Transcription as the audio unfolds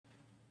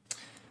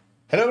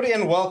Hello everybody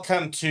and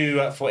welcome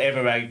to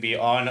Forever Rugby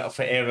on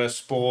Forever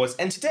Sports,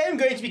 and today I'm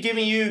going to be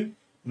giving you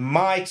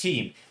my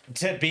team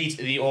to beat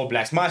the All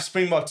Blacks, my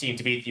Springbok team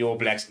to beat the All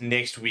Blacks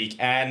next week.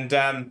 And it's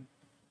going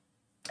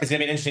to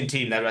be an interesting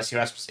team that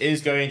RASSIE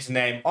is going to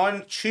name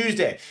on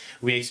Tuesday,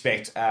 we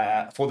expect,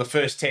 for the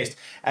first test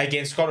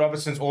against Scott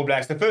Robertson's All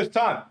Blacks, the first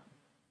time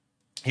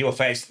he will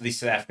face the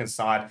South African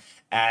side.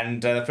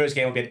 And the first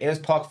game will be at Ellis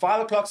Park,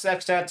 5 o'clock South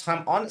African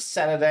time on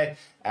Saturday.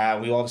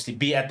 We'll obviously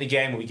be at the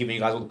game. We'll be giving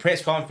you guys all the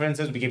press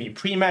conferences. We'll be giving you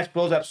pre-match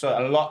build-up. So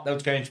a lot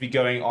that's going to be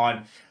going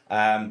on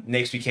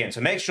next weekend. So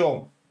make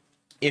sure,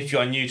 if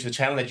you're new to the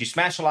channel, that you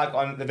smash a like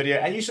on the video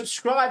and you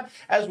subscribe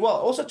as well.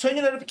 Also, turn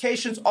your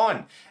notifications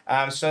on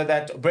so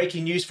that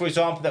breaking news, for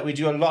example, that we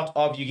do a lot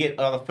of, you get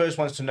the first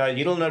ones to know. You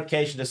get a little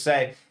notification to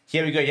say,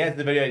 here we go, here's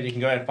the video. You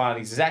can go and find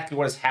exactly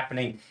what is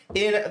happening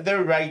in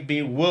the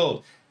rugby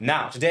world.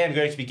 Now, today I'm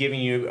going to be giving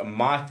you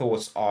my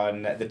thoughts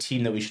on the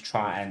team that we should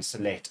try and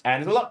select.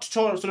 And there's a lot to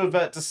sort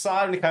of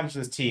decide when it comes to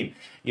this team.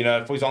 You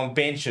know, for example,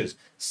 benches,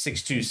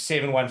 6-2,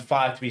 7-1,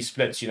 5-3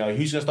 splits. You know,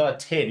 who's going to start at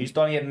 10? Who's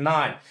starting at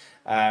 9?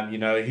 You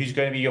know, who's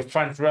going to be your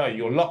front row,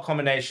 your lock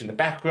combination, the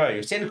back row,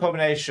 your center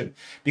combination.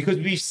 Because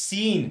we've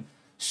seen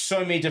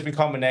so many different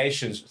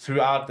combinations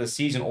throughout the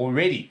season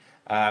already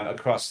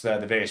across the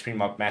various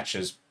Springbok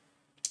matches.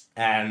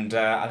 And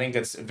I think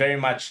it's very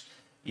much,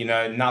 you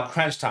know, now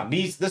crunch time.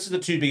 This is the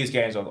two biggest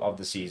games of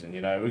the season,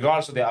 you know,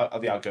 regardless of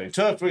the outgoing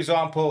tour, for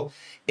example.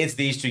 It's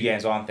these two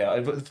games, aren't they?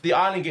 If the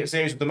Island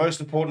Series is the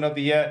most important of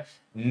the year,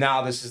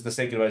 now this is the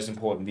second most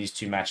important, these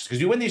two matches. Because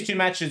you win these two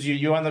matches,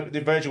 you're on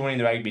the verge of winning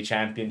the Rugby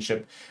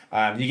Championship.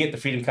 You get the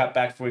Freedom Cup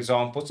back, for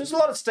example. So there's a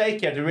lot at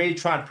stake here to really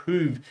try and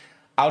prove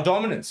our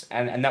dominance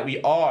and that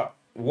we are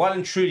well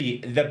and truly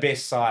the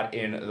best side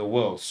in the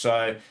world.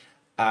 So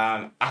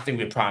I think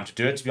we're primed to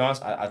do it, to be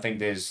honest. I think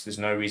there's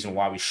no reason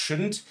why we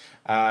shouldn't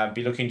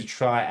be looking to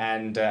try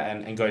and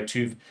go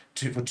two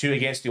for two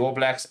against the All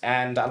Blacks.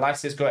 And I'd like to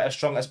see us go as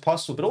strong as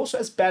possible, but also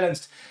as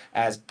balanced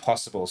as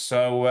possible.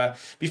 So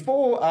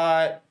before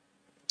I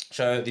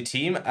show the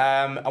team,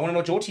 I want to know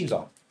what your teams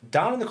are.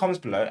 Down in the comments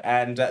below.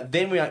 And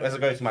then as I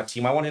go through my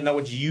team, I want to know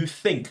what you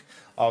think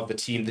of the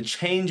team, the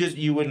changes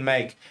you would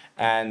make,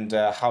 and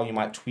how you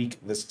might tweak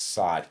this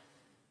side.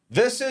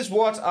 This is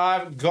what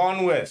I've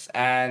gone with,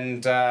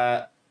 and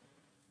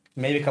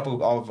maybe a couple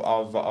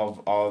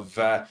of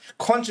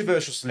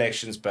controversial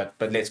selections, but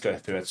let's go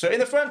through it. So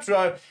in the front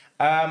row,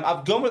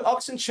 I've gone with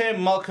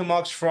Oxenchair, Malcolm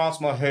Marx, France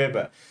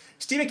Malherbe.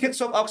 Stephen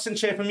Kitsop,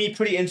 Oxenchair, for me,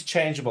 pretty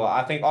interchangeable.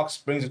 I think Ox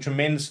brings a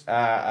tremendous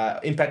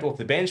impact off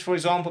the bench, for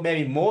example,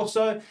 maybe more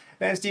so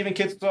than Stephen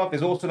Kitsop.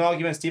 There's also an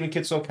argument Stephen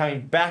Kitsop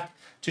coming back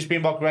to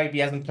Springbok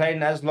Rugby, hasn't played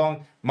in as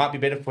long. Might be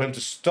better for him to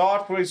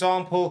start, for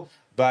example.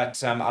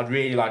 But I'd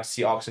really like to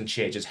see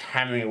Oxenchair just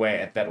hammering away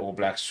at that All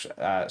Blacks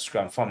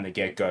scrum from the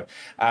get-go.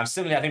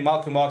 Similarly, I think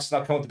Malcolm Marx has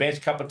not come off the bench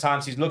a couple of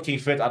times. He's looking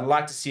fit. I'd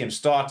like to see him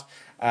start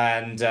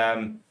and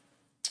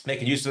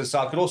making use of the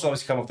side. Could also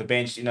obviously come off the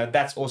bench. You know,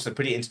 that's also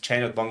pretty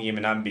interchangeable with Bongi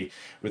Manambi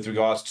with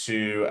regards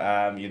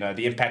to, you know,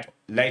 the impact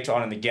later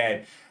on in the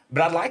game.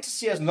 But I'd like to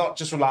see us not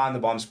just rely on the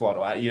bomb squad,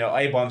 or, you know,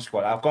 a bomb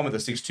squad. I've gone with the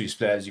 6-2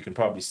 split, as you can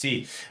probably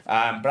see.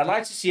 But I'd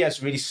like to see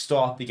us really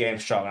start the game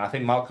strong. And I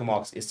think Malcolm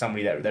Marx is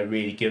somebody that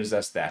really gives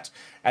us that.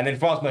 And then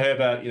France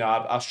Malherbe, you know,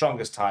 our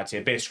strongest tight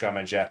here, best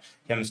scrummager,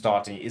 him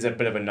starting is a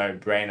bit of a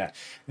no-brainer.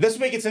 This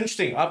week it's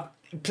interesting.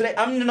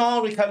 I'm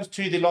now when it comes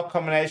to the lock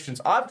combinations.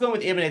 I've gone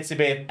with Eben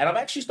Etzebeth, and I've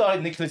actually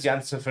started Nicholas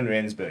Janssen van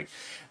Rensburg.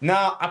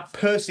 Now, I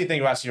personally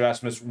think RASSIE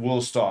Erasmus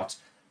will start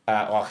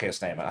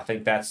RASSIE. I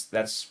think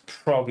that's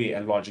probably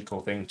a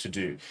logical thing to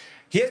do.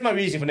 Here's my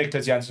reason for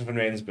Nicholas Janssen van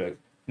Rensburg.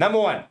 Number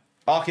one,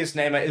 RASSIE is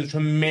a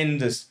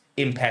tremendous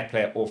impact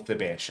player off the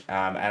bench.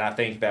 And I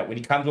think that when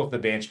he comes off the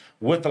bench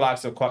with the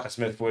likes of Kwaka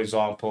Smith, for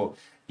example,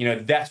 you know,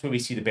 that's where we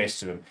see the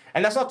best of him.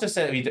 And that's not to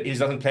say that he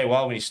doesn't play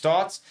well when he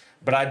starts,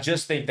 but I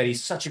just think that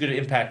he's such a good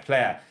impact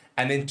player.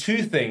 And then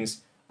two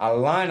things, our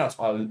lineouts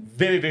are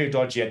very, very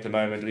dodgy at the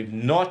moment. We've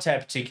not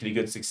had particularly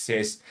good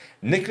success.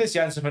 Nicholas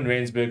Janssen van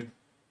Rensburg,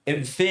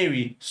 in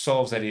theory,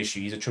 solves that issue.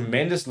 He's a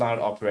tremendous line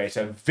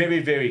operator, very,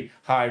 very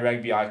high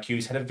rugby IQ.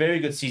 He's had a very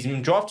good season,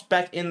 been drafted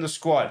back in the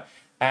squad,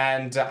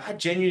 and I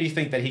genuinely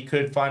think that he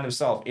could find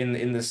himself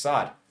in this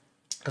side.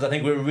 Because I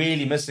think we're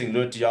really missing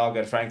Lut Diago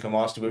and Franco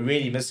Master. We're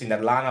really missing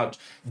that line-out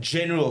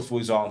general, for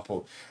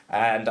example.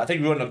 And I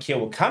think Ruan Nokia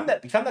will become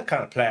that kind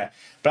of player.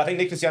 But I think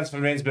Nicholas Janssen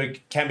van Rensburg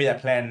can be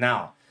that player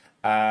now.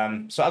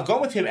 So I've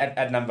gone with him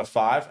at number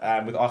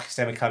 5, with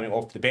RASSIE coming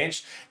off the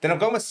bench. Then I've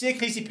gone with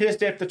Siyaklisi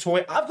Pieter the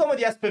Toy. I've gone with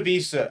Jasper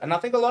Wiese, and I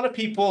think a lot of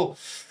people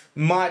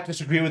might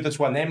disagree with this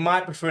one. They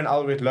might prefer an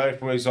Albert Lowe,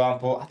 for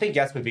example. I think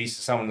Jasper Wiese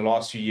is someone in the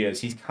last few years.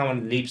 He's come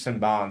on leaps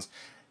and bounds,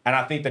 and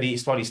I think that he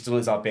probably still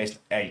is our best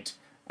 8.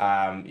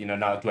 You know,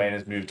 now that Dwayne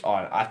has moved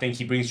on. I think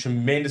he brings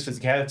tremendous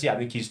physicality. I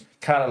think he's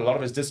cut out a lot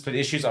of his discipline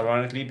issues,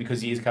 ironically,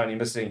 because he is currently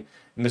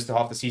missed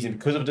half the season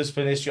because of a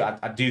discipline issue.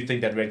 I do think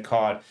that red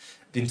card,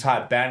 the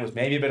entire ban, was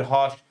maybe a bit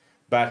harsh,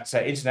 but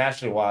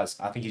internationally-wise,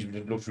 I think he's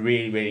looked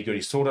really, really good.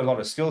 He sorted a lot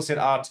of skill set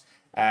out,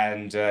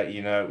 And,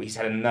 you know, he's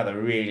had another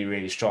really,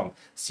 really strong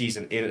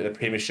season in the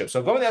Premiership. So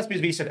I've gone with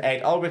SPSV at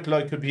 8. Albert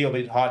Lowe could be a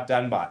bit hard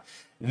done by.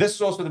 This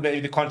is also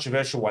the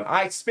controversial one.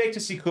 I expect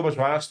to see Kubas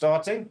Reinach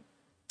starting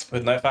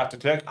with no Faf de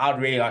Klerk.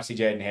 I'd really like to see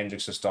Jaden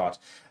Hendricks to start.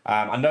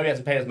 I know he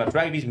hasn't played as much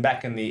rugby. He's been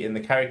back in the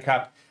Currie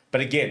Cup.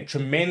 But again,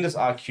 tremendous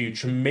IQ,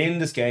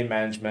 tremendous game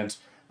management.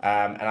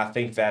 And I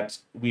think that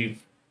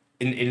we've,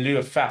 in lieu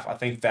of Faf, I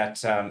think that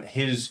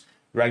his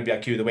rugby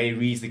IQ, the way he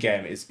reads the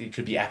game, it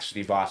could be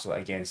absolutely vital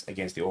against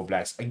the All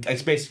Blacks.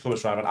 Especially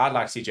Kubas Reinach. I'd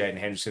like to see Jaden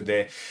Hendricks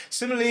there.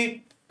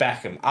 Similarly,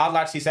 Beckham. I'd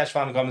like to see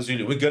Sashfam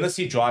Ngomazulu. We're going to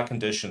see dry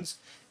conditions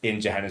in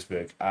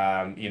Johannesburg.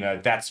 You know,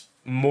 that's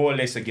more or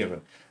less a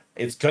given.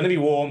 It's going to be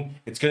warm.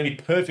 It's going to be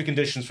perfect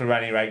conditions for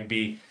running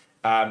rugby.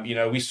 You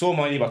know, we saw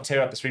Monty Dibok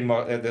tear up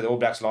the All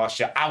Blacks last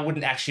year. I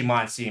wouldn't actually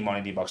mind seeing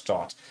Monty Dibok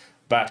start.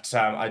 But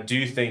I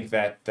do think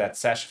that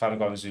Sashfam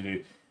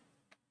Ngomazulu,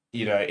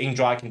 you know, in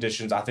dry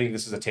conditions, I think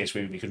this is a test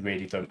where we could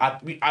really throw him.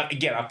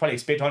 Again, I probably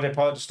expect Andre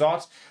Pollard to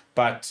start,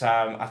 but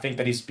I think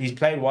that he's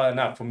played well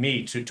enough for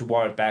me to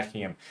warrant backing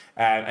him.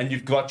 And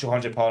you've got your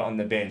Andre Pollard on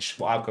the bench.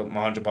 Well, I've got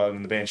my Andre Pollard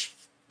on the bench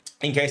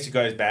in case it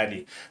goes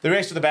badly. The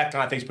rest of the back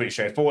line, I think, is pretty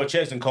straightforward.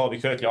 Cheston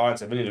Colby, Kirkley,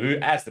 Arns, and Willie LaRue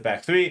as the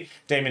back three.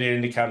 Damien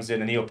Lindy comes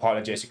in, and Neil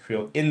Pollard, Jesse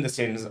Creel in the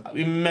centres.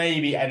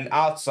 Maybe an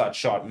outside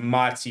shot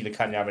might see the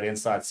Kanya at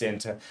inside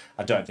centre.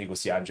 I don't think we'll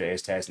see Andre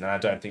Estace, and I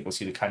don't think we'll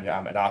see the Kanya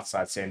at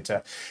outside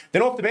centre.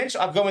 Then off the bench,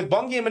 I've gone with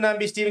Bongi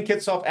Manambi, Stephen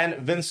Kitsoff, and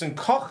Vincent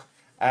Koch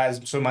as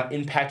sort of my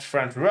impact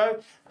front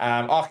row.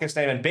 Arcus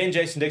Name and Ben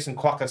Jason Dixon,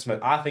 Quokka Smith.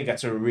 I think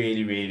that's a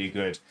really, really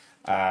good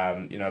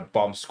you know,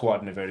 bomb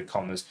squad in inverted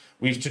commas.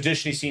 We've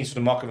traditionally seen sort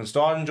of Markov and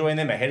Starden join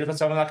them ahead of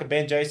someone like a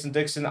Ben Jason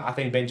Dixon. I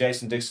think Ben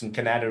Jason Dixon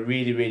can add a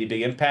really, really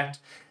big impact.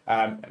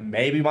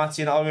 Maybe we might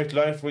see an Ulrich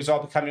Lowe, for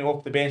example, coming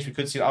off the bench. We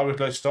could see an Ulrich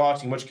Lowe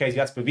starting, in which case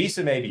Jats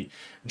Pavisa maybe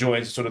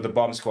joins sort of the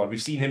bomb squad.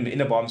 We've seen him in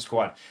a bomb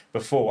squad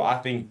before. I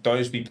think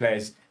those three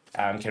players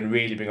can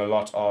really bring a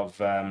lot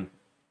of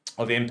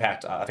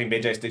impact. I think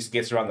Ben Jason Dixon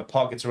gets around the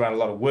park, gets around a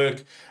lot of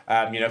work.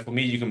 You know, for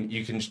me,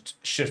 you can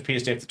shift Peter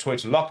Steph to Toy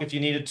to lock if you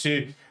needed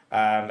to.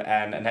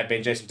 And have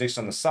Ben Jason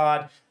Dixon on the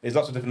side. There's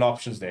lots of different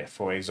options there,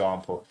 for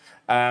example.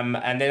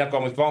 And then I've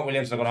gone with Grant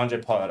Williams and I've got Andre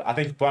Pollard. I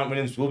think Grant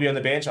Williams will be on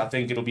the bench. I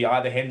think it'll be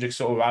either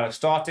Hendricks or Reinach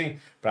starting,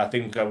 but I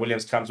think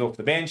Williams comes off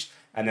the bench,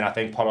 and then I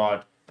think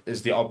Pollard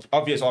is the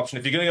obvious option.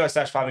 If you're going to go with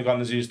Sashfam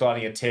Ngomazulu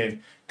starting at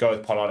 10, go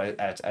with Pollard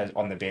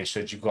on the bench,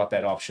 so that you've got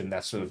that option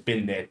that's sort of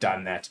been there,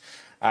 done that.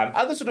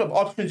 Other sort of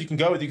options you can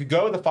go with, you could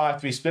go with the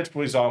 5-3 split,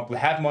 for example,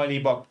 have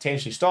Moini Bok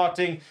potentially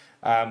starting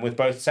with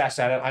both Sash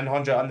and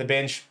Andre on the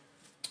bench.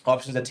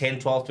 Options at 10,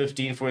 12,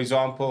 15, for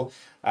example.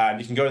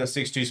 You can go with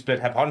a 6-2 split,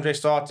 have Andre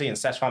starting and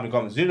Sashfam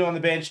Ngomazulu on the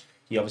bench.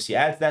 He obviously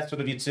adds that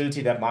sort of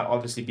utility. That might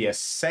obviously be a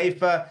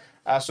safer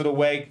sort of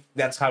way.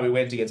 That's how we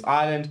went against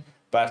Ireland.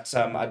 But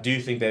I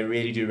do think they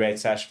really do rate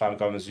Sashfam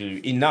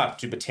Ngomazulu enough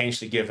to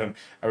potentially give him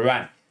a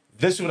run.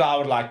 This is what I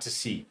would like to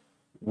see.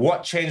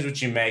 What changes would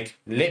you make?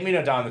 Let me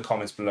know down in the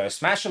comments below.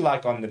 Smash a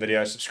like on the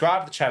video.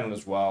 Subscribe to the channel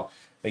as well.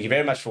 Thank you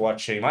very much for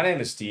watching. My name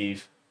is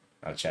Steve.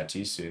 I'll chat to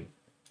you soon.